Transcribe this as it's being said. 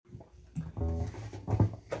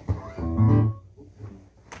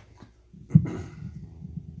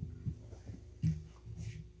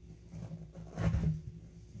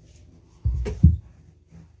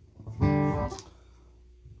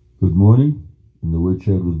morning in the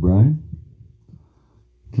woodshed with Brian.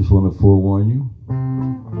 Just want to forewarn you,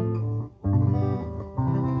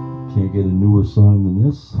 can't get a newer song than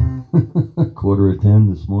this. 9:45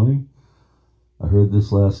 this morning. I heard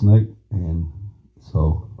this last night, and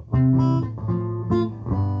so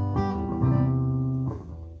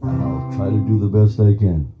I'll try to do the best I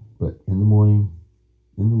can. But in the morning,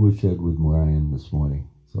 in the woodshed with Brian this morning.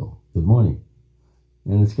 So good morning.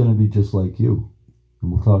 And it's going to be just like you.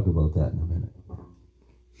 And we'll talk about that in a minute.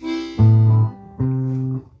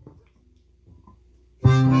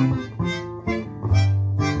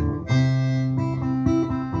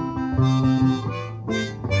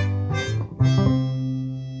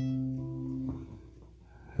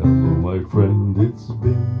 Hello, my friend, it's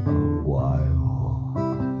been a while.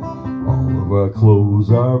 All of our clothes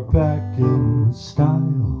are back in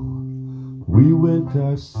style. We went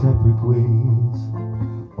our separate ways,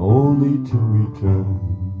 only to return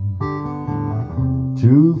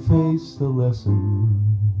to face the lesson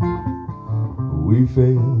we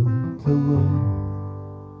failed to learn.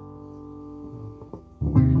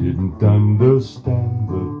 We didn't understand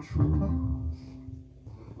the truth.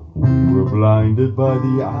 We were blinded by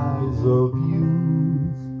the eyes of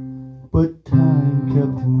youth. But time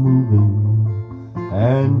kept moving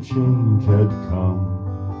and change had come.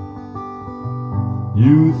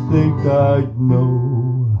 You think I'd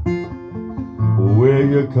know where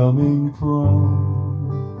you're coming from?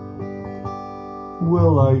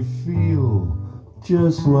 Well, I feel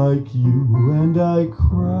just like you, and I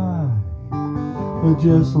cry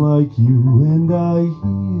just like you, and I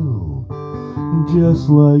heal just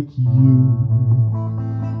like you.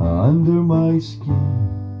 Under my skin,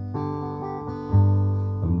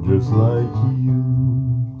 I'm just like you.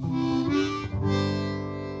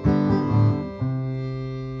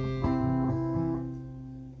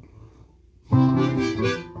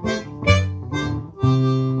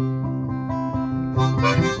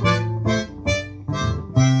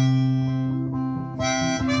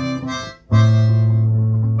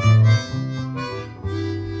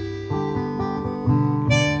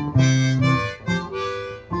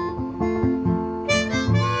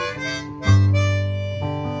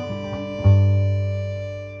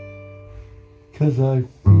 Cause I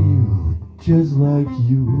feel just like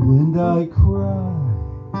you, and I cry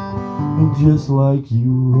and just like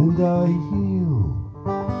you, and I heal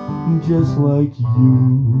just like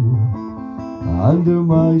you. Under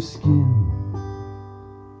my skin,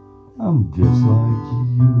 I'm just like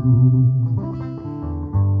you.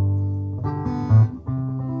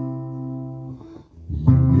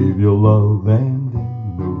 You gave your love and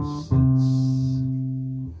innocence.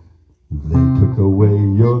 They took away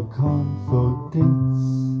your confidence.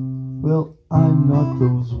 Well, I'm not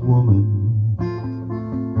those women,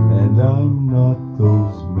 and I'm not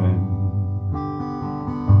those men.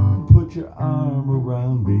 Put your arm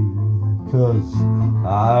around me, 'cause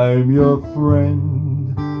I'm your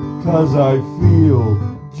friend. 'Cause I feel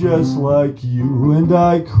just like you, and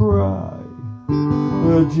I cry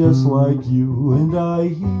just like you, and I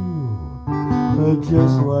heal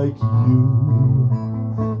just like you.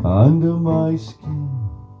 Under my skin,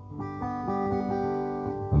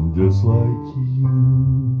 I'm just like you.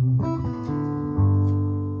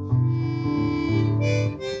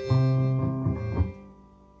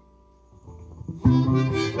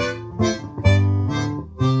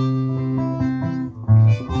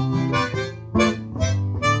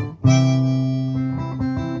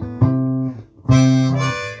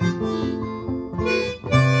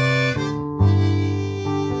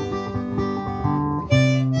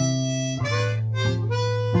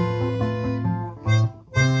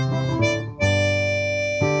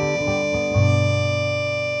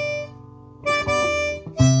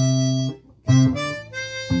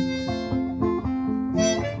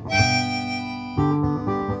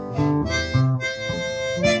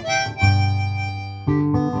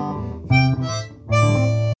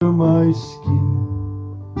 My skin,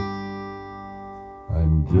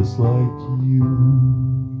 I'm just like you.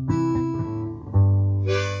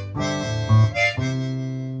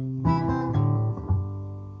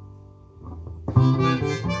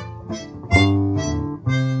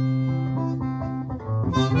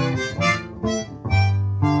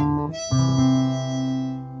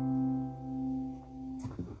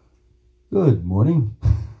 Good morning.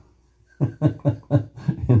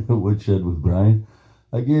 In the woodshed with Brian.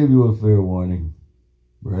 I gave you a fair warning.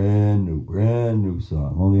 Brand new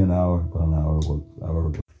song. Only an hour, about an hour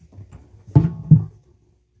ago.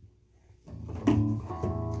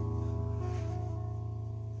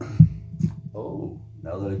 Oh,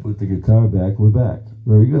 now that I put the guitar back, we're back.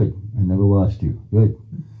 Very good. I never lost you. Good.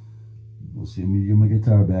 We'll see me get my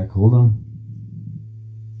guitar back. Hold on.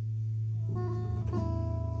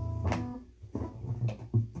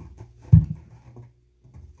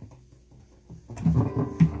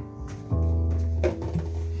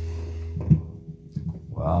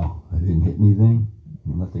 Wow, I didn't hit anything.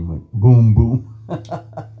 Nothing went boom, boom. What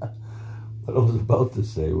I was about to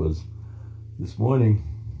say was, this morning,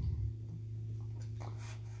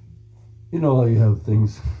 you know how you have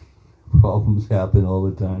things, problems happen all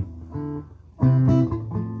the time.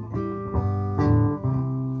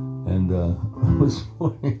 And this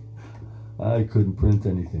morning, I couldn't print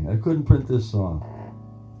anything. I couldn't print this song.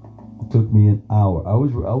 It took me an hour. I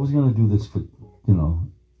was gonna do this for, you know,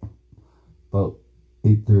 about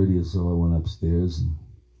 8:30 or so. I went upstairs, and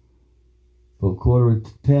about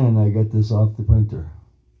 9:45, I got this off the printer.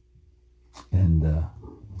 And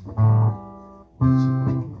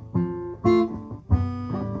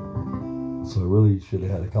so I really should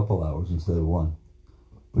have had a couple hours instead of one.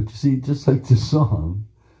 But you see, just like this song,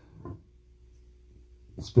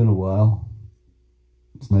 it's been a while.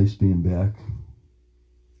 It's nice being back.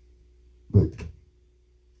 But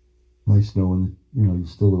nice knowing that, you know, you're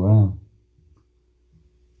still around.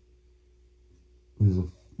 There's a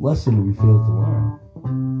lesson that we failed to learn.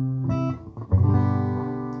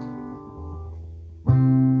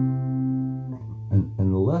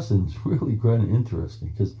 And the lesson's really kind of interesting,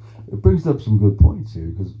 because it brings up some good points here.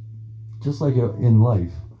 Because just like in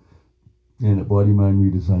life, and at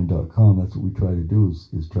bodymindredesign.com, that's what we try to do,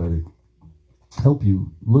 is try to help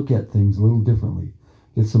you look at things a little differently.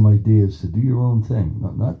 Get some ideas to do your own thing.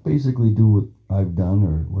 Not basically do what I've done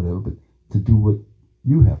or whatever, but to do what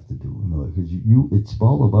you have to do. You know, because it's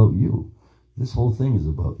all about you. This whole thing is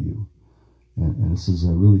about you. And this is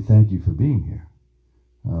a really thank you for being here.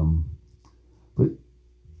 But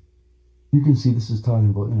you can see this is talking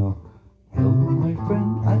about, you know, hello, my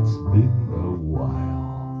friend, it's been a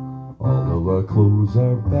while. All of our clothes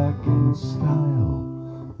are back in style.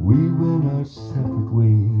 We went our separate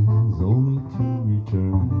ways, only to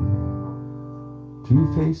return to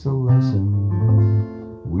face a lesson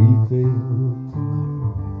we failed to learn.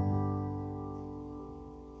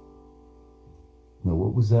 Now,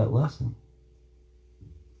 what was that lesson?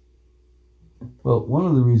 Well, one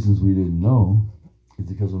of the reasons we didn't know is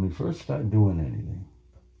because when we first start doing anything,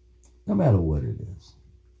 no matter what it is,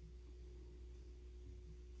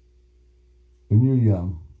 when you're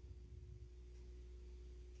young,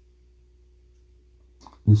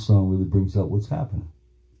 this song really brings out what's happening.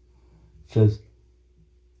 It says,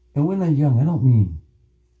 and when I'm young, I don't mean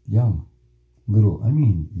young, little. I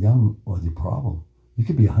mean young or the problem. You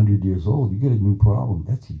could be 100 years old. You get a new problem.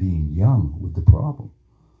 That's being young with the problem.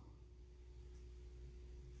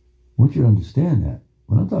 I want you to understand that.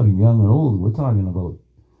 When I'm talking young and old, we're talking about,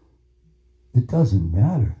 it doesn't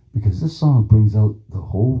matter. Because this song brings out the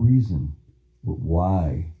whole reason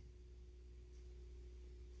why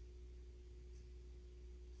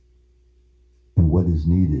and what is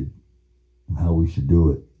needed and how we should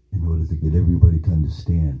do it in order to get everybody to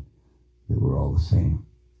understand that we're all the same.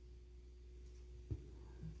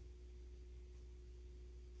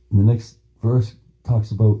 And the next verse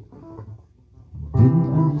talks about,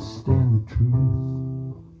 didn't understand the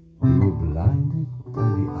truth. We were blinded by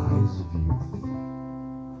the eyes of youth.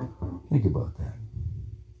 Think about that.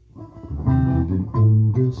 We didn't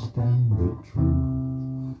understand the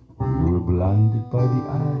truth. We were blinded by the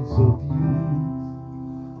eyes of youth.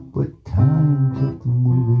 But time kept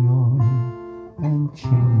moving on, and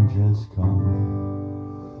change has come.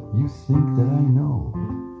 You think that I know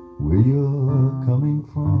where you're coming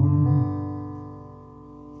from.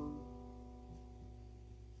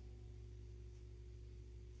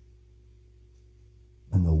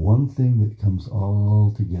 And the one thing that comes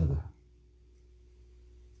all together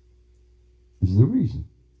is the reason.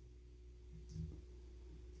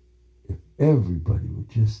 If everybody would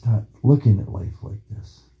just start looking at life like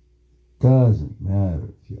this, doesn't matter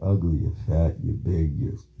if you're ugly, you're fat, you're big,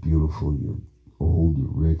 you're beautiful, you're old,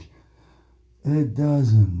 you're rich. It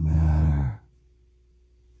doesn't matter.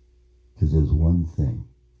 Because there's one thing.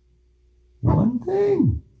 One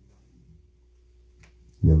thing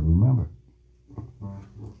you have to remember.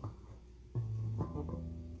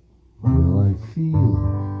 Well, I feel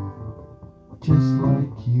just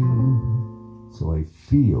like you, so I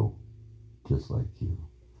feel just like you.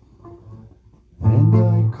 And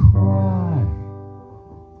I cry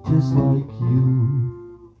just like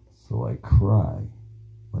you, so I cry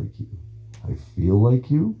like you. I feel like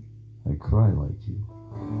you, I cry like you.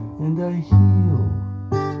 And I heal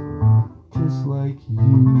just like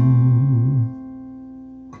you.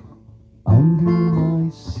 Under my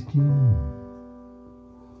skin,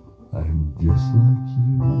 I'm just like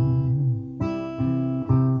you.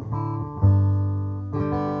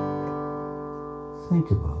 Think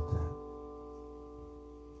about that.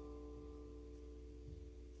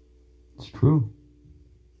 It's true.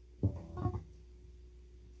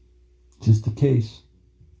 Just a case.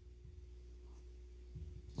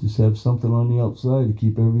 Just have something on the outside to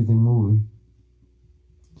keep everything moving.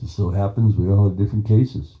 Just so happens we all have different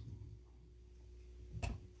cases.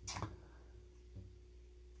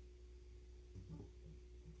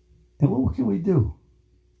 And what can we do?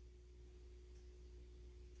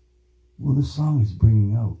 Well, this song is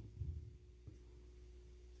bringing out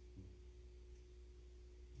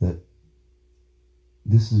that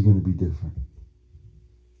this is going to be different.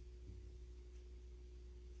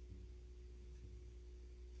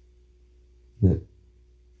 That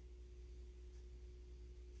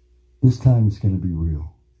this time it's going to be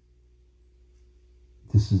real.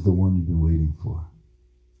 This is the one you've been waiting for.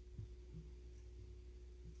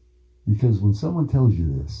 Because when someone tells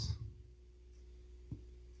you this,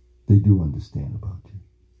 they do understand about you.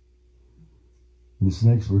 And this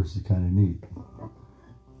next verse is kind of neat.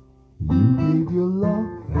 You gave your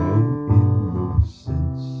love and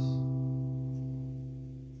innocence,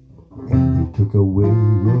 and they took away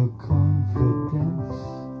your confidence.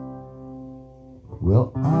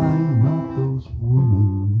 Well, I'm not those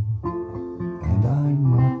women, and I'm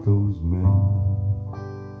not those men.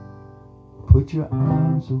 Put your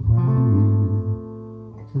arms around me,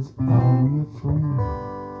 'cause I'm your friend.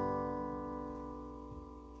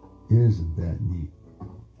 Isn't that neat?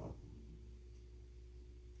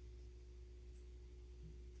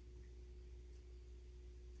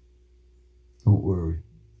 Don't worry.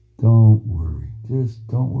 Don't worry. Just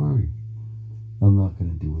don't worry. I'm not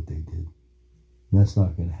going to do what they did. That's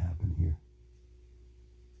not going to happen here.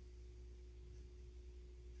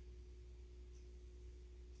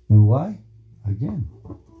 And why? Again,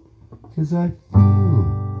 because I feel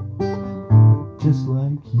just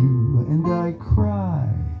like you, and I cry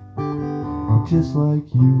just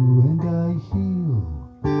like you, and I heal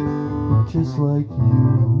just like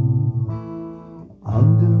you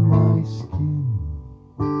under my skin,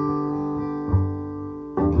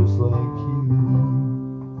 just like you.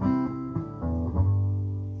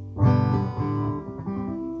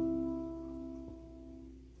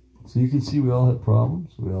 So you can see we all have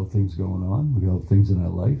problems, we all have things going on, we all have things in our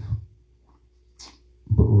life,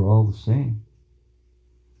 but we're all the same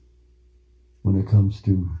when it comes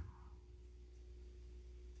to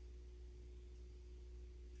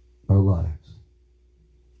our lives.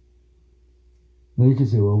 Now you can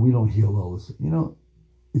say, well, we don't heal all this. You know,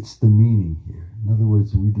 it's the meaning here. In other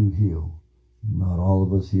words, we do heal. Not all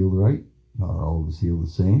of us heal right, not all of us heal the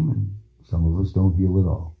same, and some of us don't heal at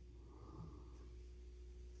all.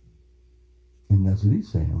 And that's what he's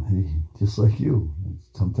saying. Hey, just like you.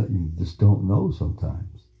 Sometimes you just don't know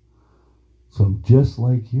sometimes. So I'm just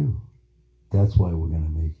like you. That's why we're going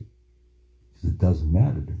to make it. Because it doesn't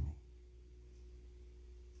matter to me.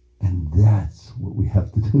 And that's what we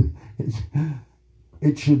have to do.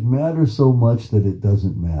 It should matter so much that it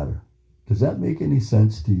doesn't matter. Does that make any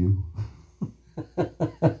sense to you? I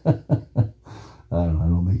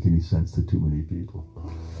don't make any sense to too many people.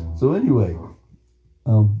 So anyway,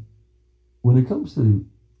 when it comes to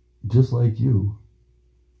just like you,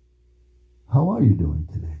 how are you doing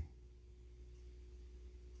today?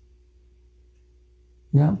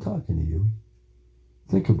 Yeah, I'm talking to you.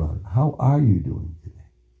 Think about it. How are you doing today?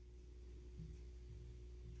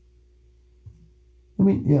 I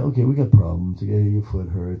mean, yeah, okay, we got problems. You got your foot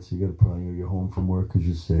hurts. You got a problem. You're home from work because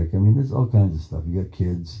you're sick. I mean, there's all kinds of stuff. You got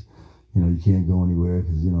kids. You know, you can't go anywhere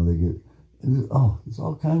because, you know, they get... It's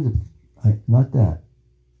all kinds of... Not that.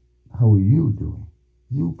 How are you doing?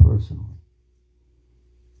 You personally.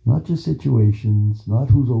 Not just situations, not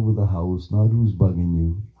who's over the house, not who's bugging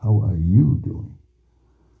you. How are you doing?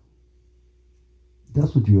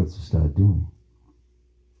 That's what you have to start doing.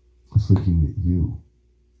 It's looking at you.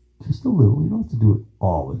 Just a little. You don't have to do it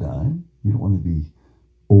all the time. You don't want to be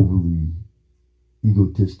overly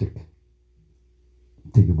egotistic.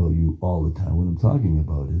 Think about you all the time. What I'm talking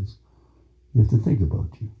about is you have to think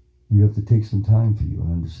about you. You have to take some time for you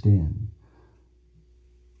and understand.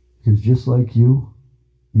 Because just like you,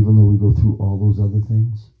 even though we go through all those other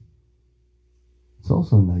things, it's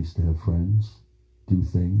also nice to have friends, do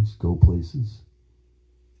things, go places.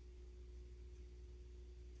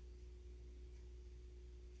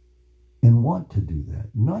 And want to do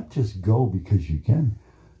that. Not just go because you can.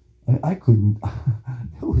 I couldn't.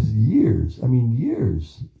 It was years.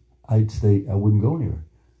 Years. I wouldn't go anywhere.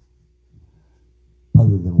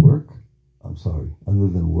 Other than work. Other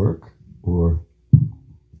than work or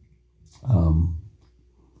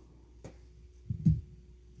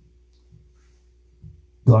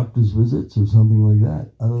doctor's visits or something like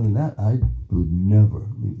that. Other than that, I would never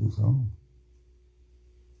leave this home.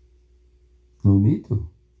 No need to.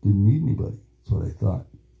 Didn't need anybody. That's what I thought.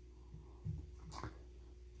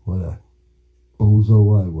 What a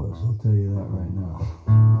bozo I was, I'll tell you that right now.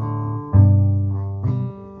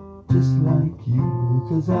 Just like you,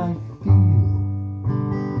 'cause I feel.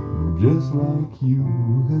 Just like you,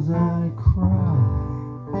 'cause I cry.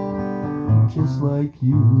 Just like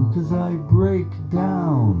you, 'cause I break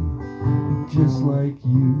down. Just like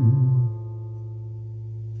you,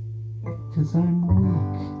 'cause I'm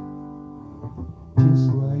weak.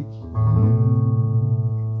 Just like you,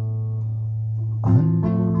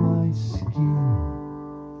 under my skin.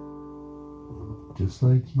 Just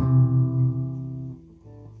like you.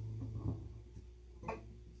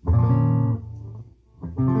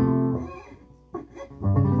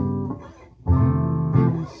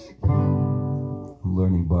 I'm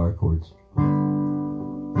learning bar chords.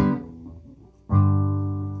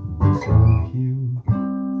 Just like you.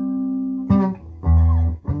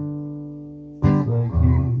 Just like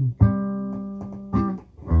you.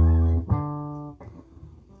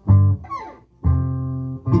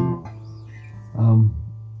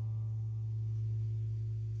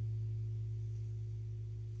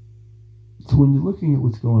 So when you're looking at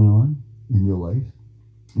what's going on in your life,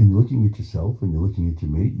 and you're looking at yourself, and you're looking at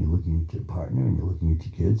your mate, and you're looking at your partner, and you're looking at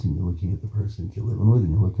your kids, and you're looking at the person that you're living with,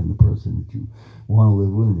 and you're looking at the person that you want to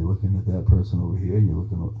live with, and you're looking at that person over here, and you're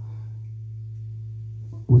looking at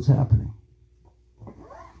what's happening.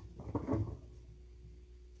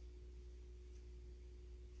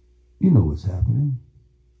 You know what's happening.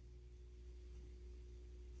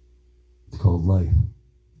 It's called life.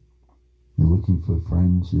 You're looking for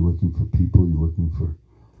friends, you're looking for people, you're looking for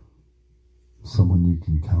someone you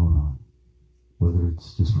can count on, whether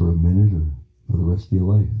it's just for a minute or for the rest of your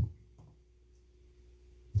life.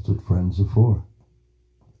 That's what friends are for.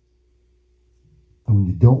 And when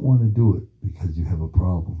you don't want to do it because you have a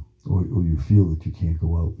problem, or you feel that you can't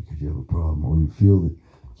go out because you have a problem, or you feel that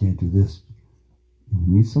you can't do this, you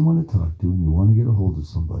need someone to talk to, and you want to get a hold of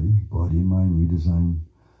somebody, Body and Mind Redesign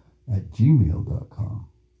at gmail.com.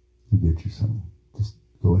 You get you something. Just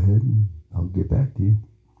go ahead and I'll get back to you.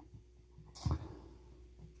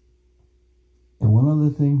 And one other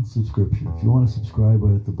thing, subscription. If you want to subscribe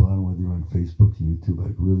right at the bottom, whether you're on Facebook or YouTube,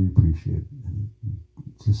 I'd really appreciate it. And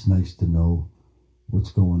it's just nice to know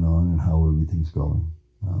what's going on and how everything's going.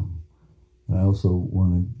 And I also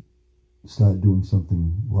want to start doing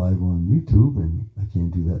something live on YouTube, and I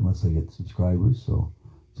can't do that unless I get subscribers, so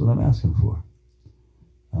that's what I'm asking for.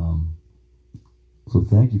 So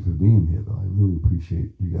thank you for being here, though. I really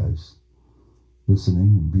appreciate you guys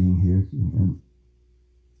listening and being here. And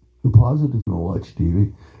the positive, you watch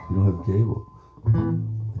TV. You don't have cable. I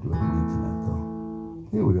do have the internet, though.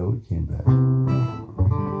 Here we go. It came back.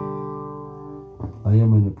 I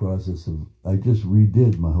am in the process of, I just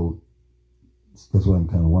redid my whole, that's why I'm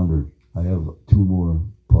kind of wondering. I have 2 more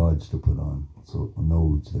pods to put on, so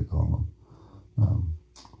nodes they call them,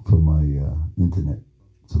 for my internet.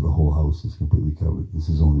 So the whole house is completely covered. This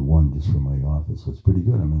is only one just for my office, so it's pretty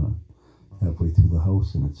good. I'm in halfway through the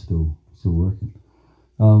house, and it's still working.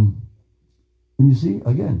 And you see,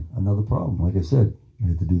 again, another problem. Like I said, I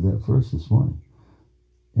had to do that first this morning,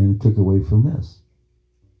 and it took away from this.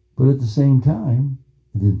 But at the same time,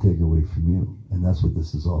 it didn't take away from you, and that's what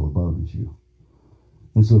this is all about, is you.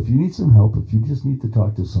 And so if you need some help, if you just need to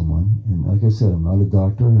talk to someone, and like I said, I'm not a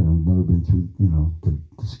doctor, and I've never been through,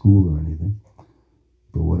 to school or anything.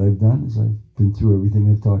 But what I've done is I've been through everything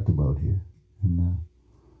I've talked about here. And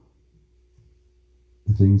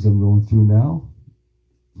the things I'm going through now,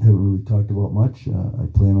 I haven't really talked about much. I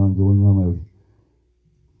plan on going on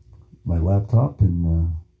my laptop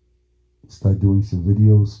and start doing some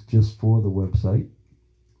videos just for the website.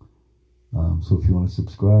 So if you want to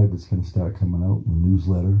subscribe, it's going to start coming out in the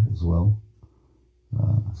newsletter as well.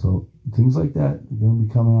 So things like that are going to be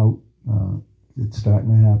coming out. It's starting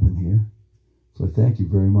to happen here. So I thank you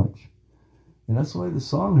very much. And that's why the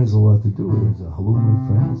song has a lot to do with it. It's a hello, my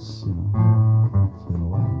friends. It's been a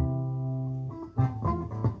while.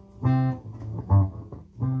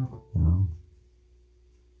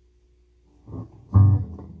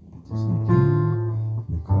 Just like you,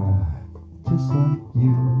 you cry, just like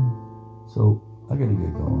you. So I gotta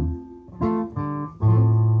get going.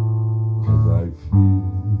 'Cause I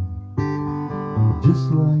feel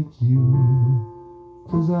just like you.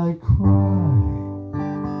 'Cause I cry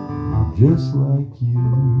just like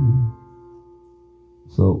you.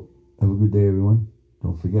 So, have a good day, everyone.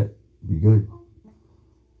 Don't forget, be good.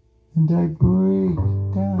 And I break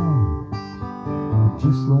down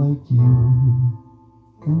just like you.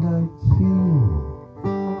 and I feel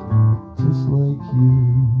just like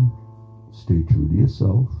you. Stay true to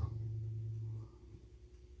yourself.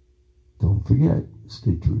 Don't forget,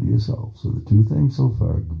 stay true to yourself. So the two things so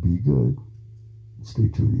far, be good, stay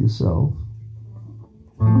true to yourself.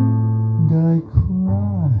 And I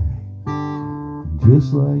cry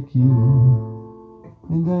just like you,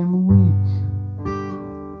 and I'm weak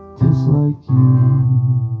just like you.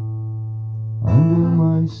 Under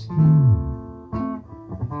my skin,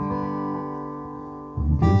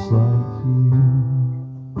 I'm just like you.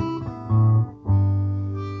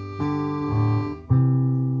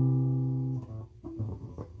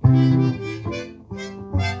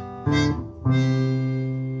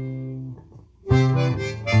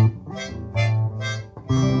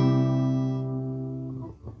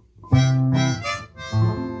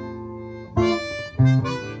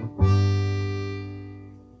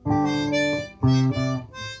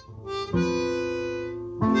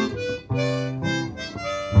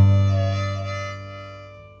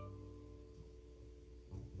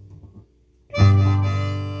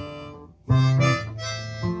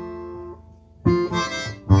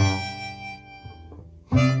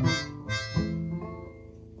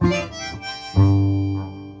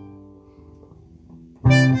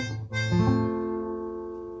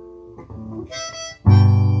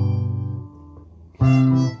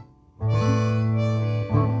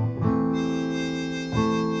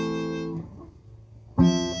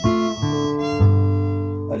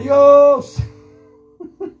 Adios!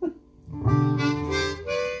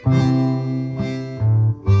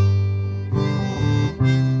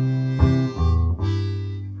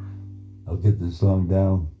 I'll get this song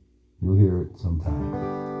down. You'll hear it sometime.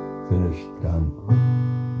 Finished, done.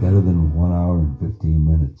 Better than 1 hour and 15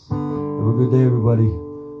 minutes. Have a good day, everybody.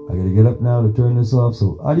 I gotta get up now to turn this off,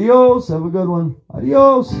 so adios! Have a good one.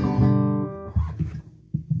 Adios!